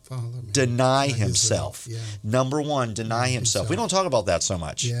deny himself. Yeah. Number 1, deny himself. We don't talk about that so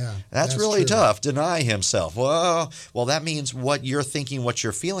much. Yeah, that's really true. tough. Deny himself. Well, that means what you're thinking, what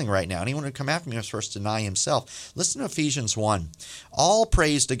you're feeling right now. Anyone who come after me must first deny himself. Listen to Ephesians 1. All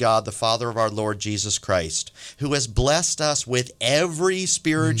praise to God, the Father of our Lord Jesus Christ, who has blessed us with every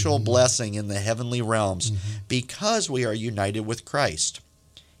spiritual blessing in the heavenly realms because we are united with Christ.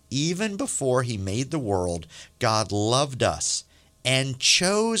 Even before He made the world, God loved us and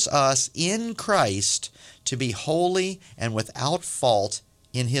chose us in Christ to be holy and without fault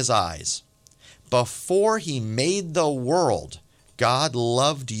in His eyes. Before He made the world, God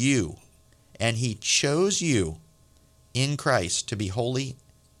loved you, and He chose you in Christ to be holy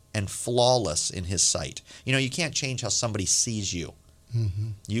and flawless in His sight. You know, you can't change how somebody sees you.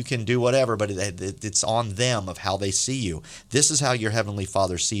 You can do whatever, but it's on them of how they see you. This is how your Heavenly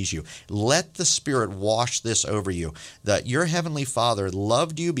Father sees you. Let the Spirit wash this over you, that your Heavenly Father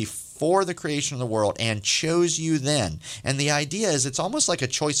loved you before the creation of the world and chose you then. And the idea is it's almost like a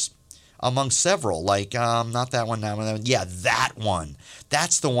choice among several, like not that one, that one. Yeah, that one.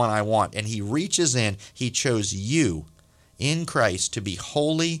 That's the one I want. And He reaches in. He chose you in Christ to be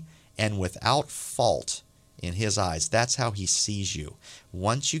holy and without fault in His eyes. That's how He sees you.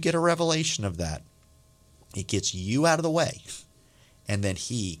 Once you get a revelation of that, it gets you out of the way, and then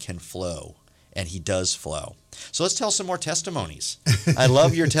He can flow, and He does flow. So let's tell some more testimonies. I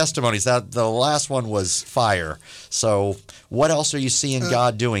love your testimonies. The last one was fire. So what else are you seeing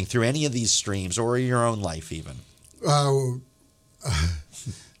God doing through any of these streams or in your own life even?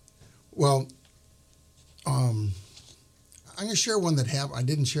 I'm going to share one that happened. I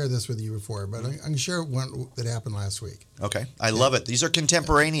didn't share this with you before, but I'm going to share one that happened last week. Okay. I love it. These are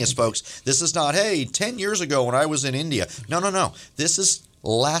contemporaneous, folks. This is not, hey, 10 years ago when I was in India. No. This is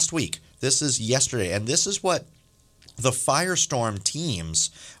last week. This is yesterday. And this is what the Firestorm teams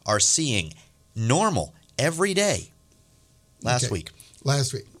are seeing normal every day last week.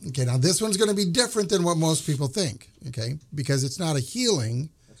 Last week. Okay, now this one's going to be different than what most people think, okay, because it's not a healing,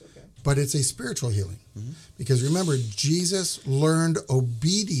 but it's a spiritual healing. Because remember, Jesus learned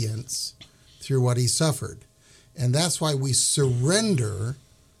obedience through what He suffered. And that's why we surrender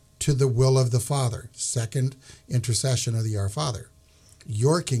to the will of the Father. Second intercession of the Our Father.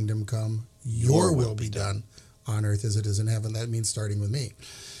 Your kingdom come, your will be done on earth as it is in heaven. That means starting with me.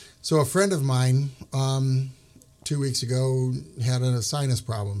 So a friend of mine 2 weeks ago had a sinus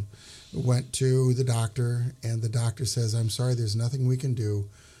problem. Went to the doctor, and the doctor says, I'm sorry, there's nothing we can do.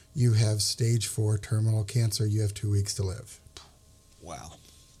 You have stage 4 terminal cancer. You have 2 weeks to live. Wow.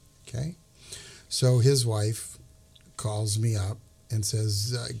 Okay. So his wife calls me up and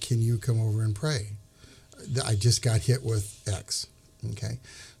says, can you come over and pray? I just got hit with X. Okay.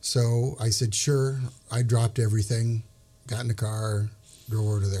 So I said, sure. I dropped everything, got in the car, drove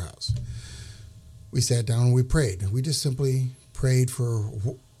over to their house. We sat down and we prayed. We just simply prayed for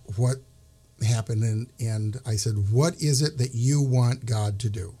what happened. And I said, what is it that you want God to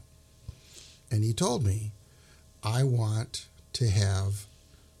do? And he told me, I want to have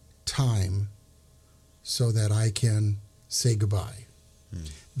time so that I can say goodbye.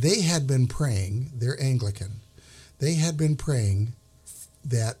 They had been praying, they're Anglican, they had been praying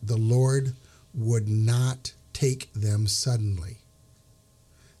that the Lord would not take them suddenly,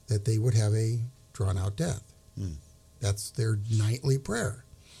 that they would have a drawn-out death. That's their nightly prayer.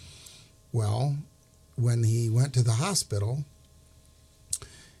 Well, when he went to the hospital,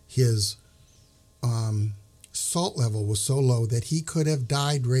 his salt level was so low that he could have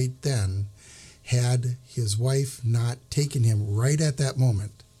died right then had his wife not taken him right at that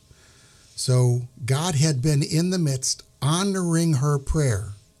moment. So God had been in the midst honoring her prayer.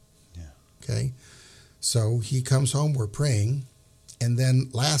 Yeah. Okay. So he comes home, we're praying. And then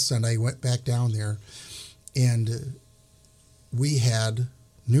last Sunday I went back down there, and we had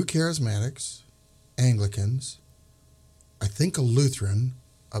New Charismatics, Anglicans, I think a Lutheran,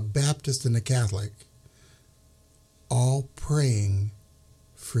 a Baptist, and a Catholic, all praying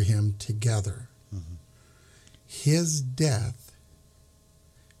for him together. His death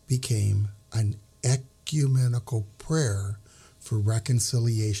became an ecumenical prayer for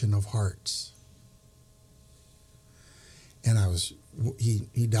reconciliation of hearts. And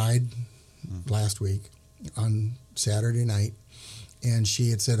he died last week on Saturday night, and she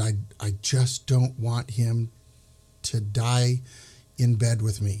had said, I just don't want him to die in bed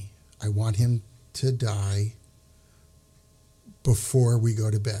with me. I want him to die before we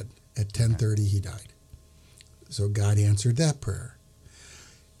go to bed. At 10:30 he died. So God answered that prayer.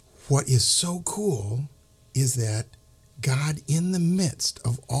 What is so cool is that God, in the midst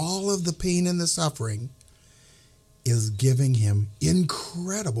of all of the pain and the suffering, is giving him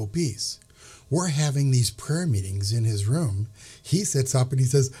incredible peace. We're having these prayer meetings in his room. He sits up and he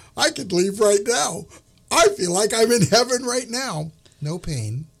says, I could leave right now. I feel like I'm in heaven right now. No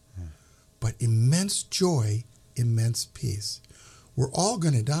pain, but immense joy, immense peace. We're all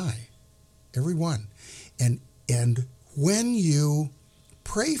going to die, everyone. And when you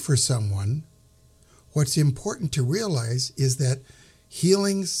pray for someone, what's important to realize is that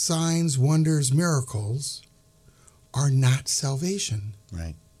healing, signs, wonders, miracles are not salvation.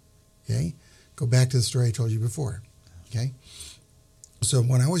 Right. Okay? Go back to the story I told you before. Okay? So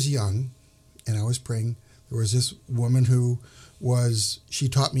when I was young and I was praying, there was this woman who she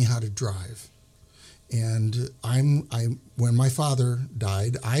taught me how to drive. And when my father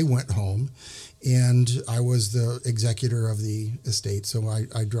died, I went home, and I was the executor of the estate. So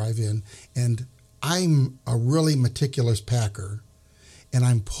I drive in, and I'm a really meticulous packer. And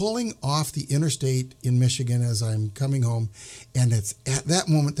I'm pulling off the interstate in Michigan as I'm coming home. And it's at that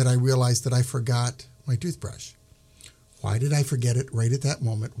moment that I realized that I forgot my toothbrush. Why did I forget it right at that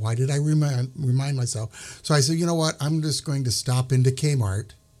moment? Why did I remind myself? So I said, you know what? I'm just going to stop into Kmart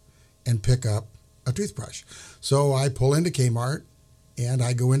and pick up a toothbrush. So I pull into Kmart and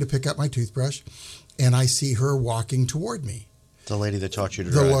I go in to pick up my toothbrush, and I see her walking toward me. The lady that taught you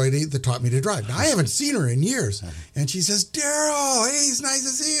to drive. The lady that taught me to drive. Now, I haven't seen her in years. And she says, Daryl, hey, it's nice to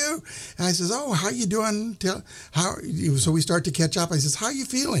see you. And I says, oh, how you doing? So we start to catch up. I says, how are you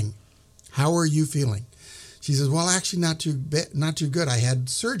feeling? How are you feeling? She says, well, actually not too good. I had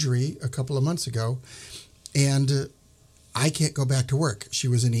surgery a couple of months ago, and I can't go back to work. She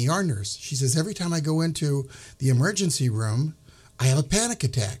was an ER nurse. She says, every time I go into the emergency room, I have a panic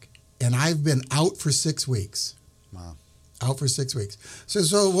attack. And I've been out for 6 weeks. Wow. Out for 6 weeks.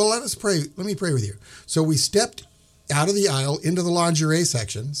 So well, let us pray. Let me pray with you. So we stepped out of the aisle into the lingerie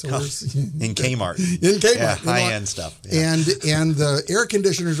section. So we're in Kmart. In Kmart. Yeah, high-end stuff. Yeah. And the air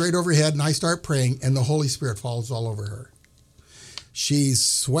conditioner's right overhead, and I start praying, and the Holy Spirit falls all over her. She's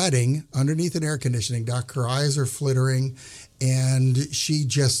sweating underneath an air conditioning duct. Her eyes are flittering, and she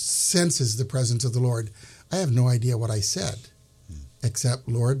just senses the presence of the Lord. I have no idea what I said, except,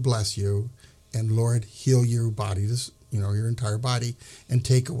 Lord, bless you, and Lord, heal your body, your entire body, and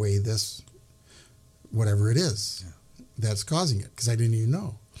take away this, whatever it is that's causing it, because I didn't even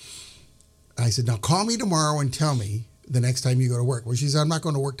know. I said, now call me tomorrow and tell me the next time you go to work? Well, she said, I'm not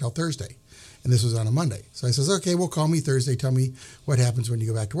going to work till Thursday. And this was on a Monday. So I says, okay, well, call me Thursday. Tell me what happens when you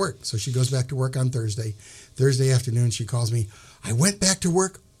go back to work. So she goes back to work on Thursday. Thursday afternoon, she calls me. I went back to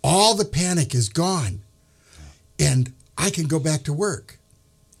work. All the panic is gone. And I can go back to work.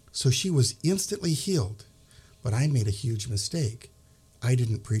 So she was instantly healed. But I made a huge mistake. I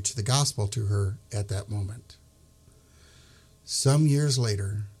didn't preach the gospel to her at that moment. Some years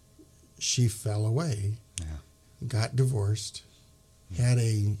later, she fell away, got divorced, had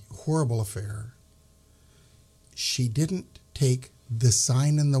a horrible affair. She didn't take the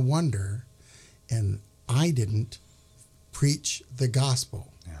sign and the wonder, and I didn't preach the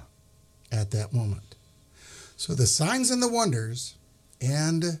gospel at that moment. So the signs and the wonders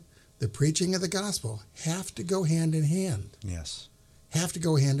and the preaching of the gospel have to go hand in hand. Yes. Have to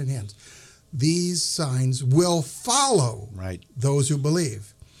go hand in hand. These signs will follow those who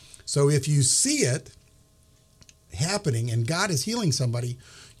believe. So if you see it happening and God is healing somebody,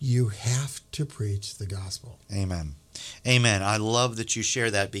 you have to preach the gospel. Amen. Amen. I love that you share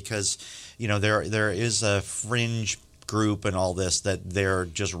that because, there is a fringe group and all this that they're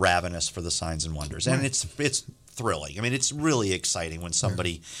just ravenous for the signs and wonders. And it's thrilling. I mean, it's really exciting when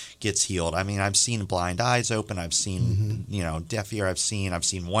somebody gets healed. I mean, I've seen blind eyes open. I've seen, deaf ear. I've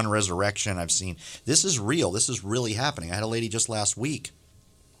seen one resurrection. This is real. This is really happening. I had a lady just last week.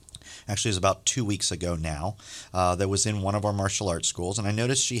 Actually, it was about 2 weeks ago now, that was in one of our martial arts schools, and I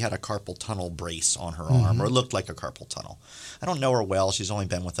noticed she had a carpal tunnel brace on her arm, or it looked like a carpal tunnel. I don't know her well. She's only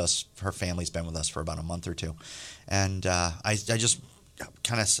been with us, her family's been with us for about a month or two. And I just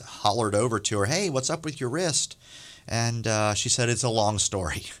kind of hollered over to her, hey, what's up with your wrist? And she said, it's a long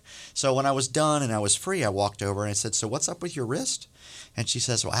story. So when I was done and I was free, I walked over and I said, so what's up with your wrist? And she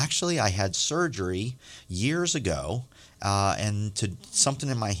says, well, actually, I had surgery years ago and to something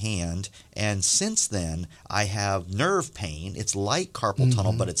in my hand. And since then, I have nerve pain. It's like carpal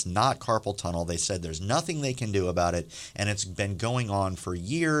tunnel, but it's not carpal tunnel. They said there's nothing they can do about it. And it's been going on for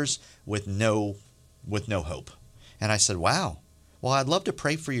years with no hope. And I said, wow. Well, I'd love to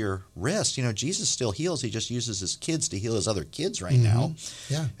pray for your wrist. Jesus still heals. He just uses his kids to heal his other kids right now.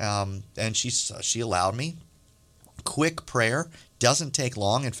 Yeah. And she allowed me. Quick prayer. Doesn't take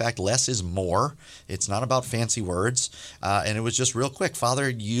long. In fact, less is more. It's not about fancy words. And it was just real quick. Father,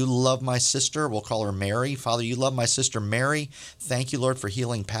 you love my sister. We'll call her Mary. Father, you love my sister Mary. Thank you, Lord, for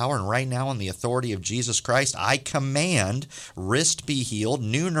healing power. And right now, in the authority of Jesus Christ, I command wrist be healed.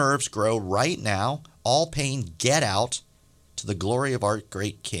 New nerves grow right now. All pain get out. To the glory of our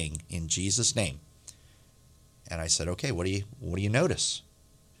great King, in Jesus' name. And I said, okay, what do you notice?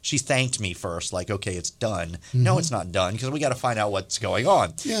 She thanked me first, like, okay, it's done. No, it's not done, because we got to find out what's going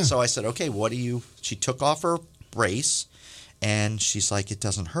on. Yeah. So I said, okay, she took off her brace, and she's like, it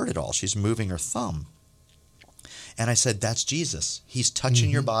doesn't hurt at all. She's moving her thumb. And I said, that's Jesus. He's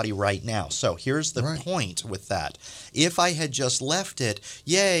touching your body right now. So here's the point with that. If I had just left it,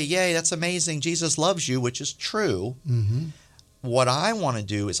 yay, that's amazing, Jesus loves you, which is true. What I want to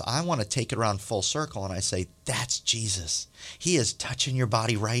do is I want to take it around full circle and I say, that's Jesus. He is touching your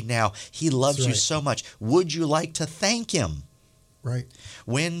body right now. He loves you so much. Would you like to thank him? Right.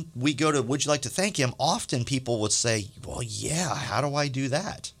 When we go to would you like to thank him, often people would say, well, yeah, how do I do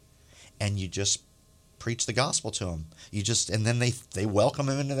that? And you just preach the gospel to them. And then they welcome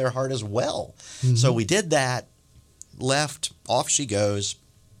him into their heart as well. So we did that, left, off she goes.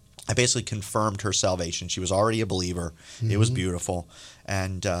 I basically confirmed her salvation. She was already a believer. It was beautiful.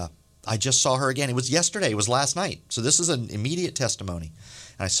 And I just saw her again. It was yesterday. It was last night. So this is an immediate testimony.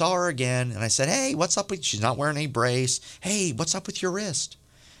 And I saw her again, and I said, hey, what's up with – she's not wearing a brace. Hey, what's up with your wrist?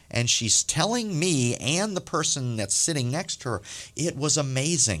 And she's telling me and the person that's sitting next to her, it was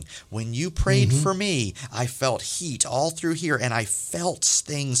amazing. When you prayed for me, I felt heat all through here, and I felt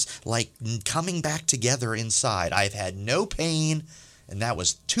things like coming back together inside. I've had no pain. And that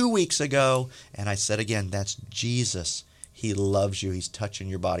was 2 weeks ago. And I said again, that's Jesus. He loves you. He's touching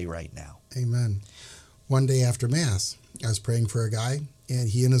your body right now. Amen. One day after Mass, I was praying for a guy, and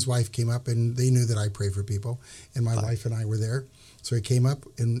he and his wife came up, and they knew that I pray for people. And my wife and I were there. So he came up,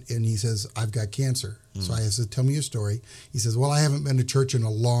 and he says, I've got cancer. So I said, tell me your story. He says, well, I haven't been to church in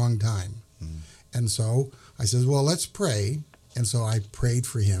a long time. And so I says, well, let's pray. And so I prayed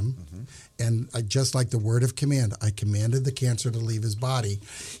for him. And just like the word of command, I commanded the cancer to leave his body.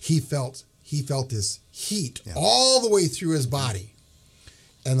 He felt this heat all the way through his body.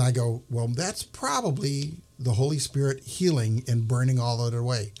 And I go, well, that's probably the Holy Spirit healing and burning all of it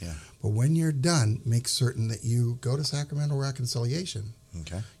away. Yeah. But when you're done, make certain that you go to sacramental reconciliation.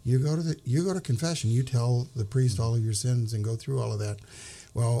 Okay. You go to confession. You tell the priest all of your sins and go through all of that.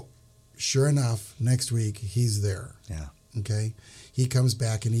 Well, sure enough, next week, he's there. Yeah. Okay? He comes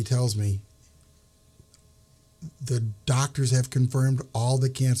back and he tells me, the doctors have confirmed all the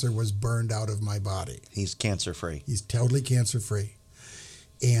cancer was burned out of my body. He's cancer-free. He's totally cancer-free.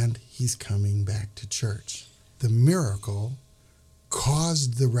 And he's coming back to church. The miracle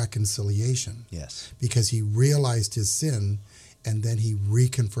caused the reconciliation. Yes. Because he realized his sin, and then he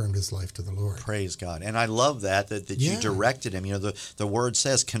reconfirmed his life to the Lord. Praise God. And I love that you directed him. You know, the word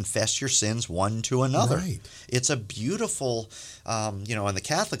says, confess your sins one to another. Right. It's a beautiful, and the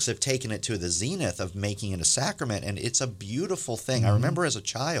Catholics have taken it to the zenith of making it a sacrament, and it's a beautiful thing. I remember as a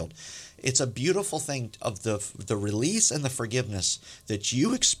child, it's a beautiful thing of the release and the forgiveness that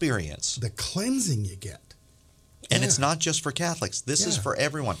you experience. The cleansing you get. And it's not just for Catholics. This is for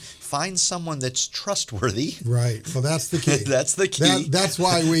everyone. Find someone that's trustworthy. Right. Well, that's the key. That's the key. That's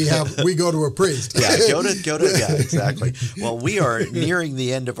why we go to a priest. Yeah, exactly. Well, we are nearing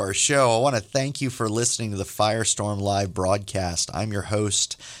the end of our show. I want to thank you for listening to the Firestorm Live broadcast. I'm your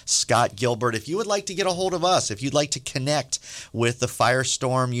host, Scott Gilbert. If you would like to get a hold of us, if you'd like to connect with the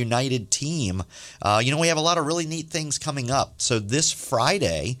Firestorm United team, we have a lot of really neat things coming up. So this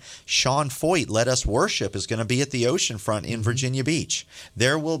Friday, Sean Foyt, Let Us Worship, is going to be at the oceanfront in Virginia Beach.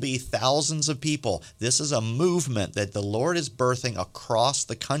 There will be thousands of people. This is a movement that the Lord is birthing across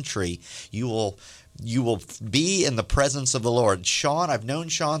the country. You will be in the presence of the Lord. Sean, I've known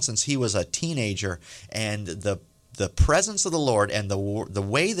Sean since he was a teenager, and the presence of the Lord and the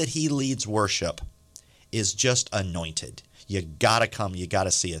way that he leads worship is just anointed. You got to come. You got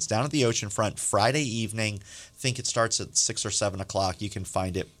to see it. It's down at the oceanfront Friday evening. I think it starts at 6 or 7 o'clock. You can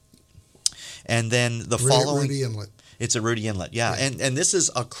find it. And then the following... Rudy Inlet. It's at Rudy Inlet, yeah. And this is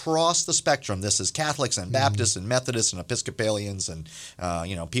across the spectrum. This is Catholics and Baptists and Methodists and Episcopalians and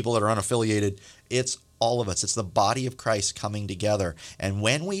people that are unaffiliated. It's all of us. It's the body of Christ coming together. And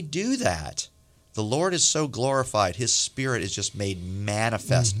when we do that, the Lord is so glorified. His Spirit is just made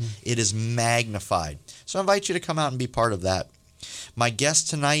manifest. It is magnified. So I invite you to come out and be part of that. My guest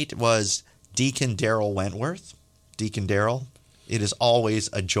tonight was Deacon Daryl Wentworth. Deacon Daryl, it is always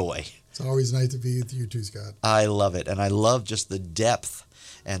a joy. It's always nice to be with you too, Scott. I love it. And I love just the depth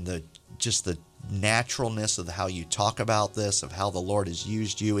and the naturalness of how you talk about this, of how the Lord has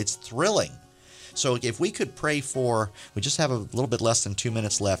used you. It's thrilling. So if we could pray we just have a little bit less than 2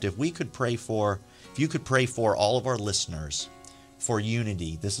 minutes left. If you could pray for all of our listeners for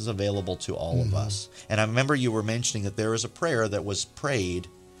unity, this is available to all of us. And I remember you were mentioning that there is a prayer that was prayed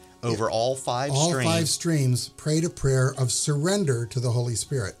over all 5 streams. All 5 streams prayed a prayer of surrender to the Holy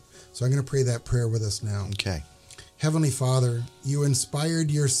Spirit. So I'm going to pray that prayer with us now. Okay. Heavenly Father, you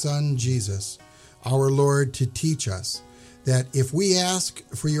inspired your Son, Jesus, our Lord, to teach us that if we ask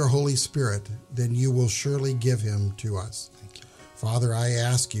for your Holy Spirit, then you will surely give him to us. Thank you. Father, I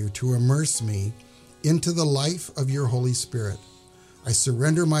ask you to immerse me into the life of your Holy Spirit. I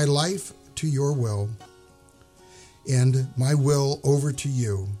surrender my life to your will and my will over to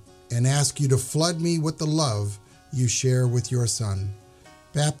you, and ask you to flood me with the love you share with your Son.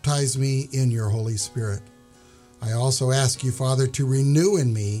 Baptize me in your Holy Spirit. I also ask you, Father, to renew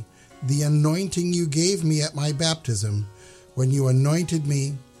in me the anointing you gave me at my baptism when you anointed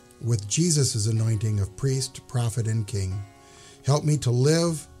me with Jesus' anointing of priest, prophet, and king. Help me to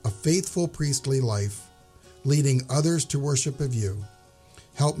live a faithful priestly life, leading others to worship of you.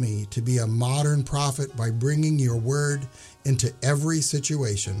 Help me to be a modern prophet by bringing your word into every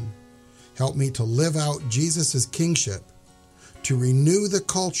situation. Help me to live out Jesus' kingship, to renew the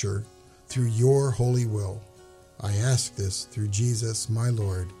culture through your holy will. I ask this through Jesus, my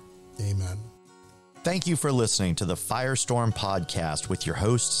Lord. Amen. Thank you for listening to the Firestorm Podcast with your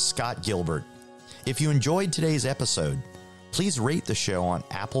host, Scott Gilbert. If you enjoyed today's episode, please rate the show on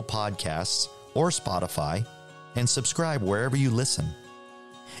Apple Podcasts or Spotify and subscribe wherever you listen.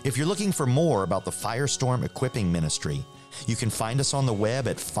 If you're looking for more about the Firestorm Equipping Ministry, you can find us on the web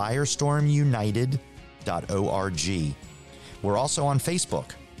at firestormunited.org. We're also on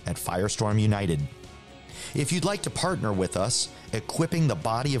Facebook at Firestorm United. If you'd like to partner with us, equipping the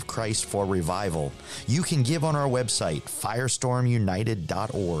body of Christ for revival, you can give on our website,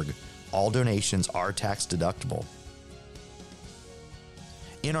 firestormunited.org. All donations are tax deductible.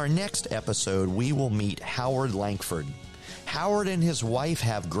 In our next episode, we will meet Howard Lankford. Howard and his wife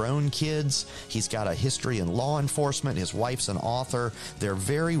have grown kids. He's got a history in law enforcement. His wife's an author. They're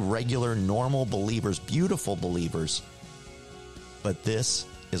very regular, normal believers, beautiful believers. But this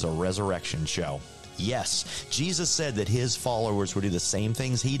is a resurrection show. Yes, Jesus said that his followers would do the same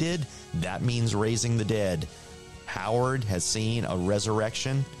things he did. That means raising the dead. Howard has seen a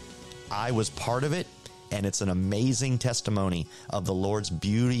resurrection. I was part of it. and it's an amazing testimony of the Lord's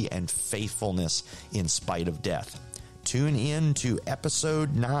beauty and faithfulness in spite of death. Tune in to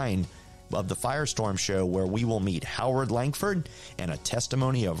episode 9 of the Firestorm Show, where we will meet Howard Langford and a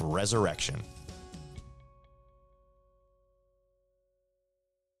testimony of resurrection.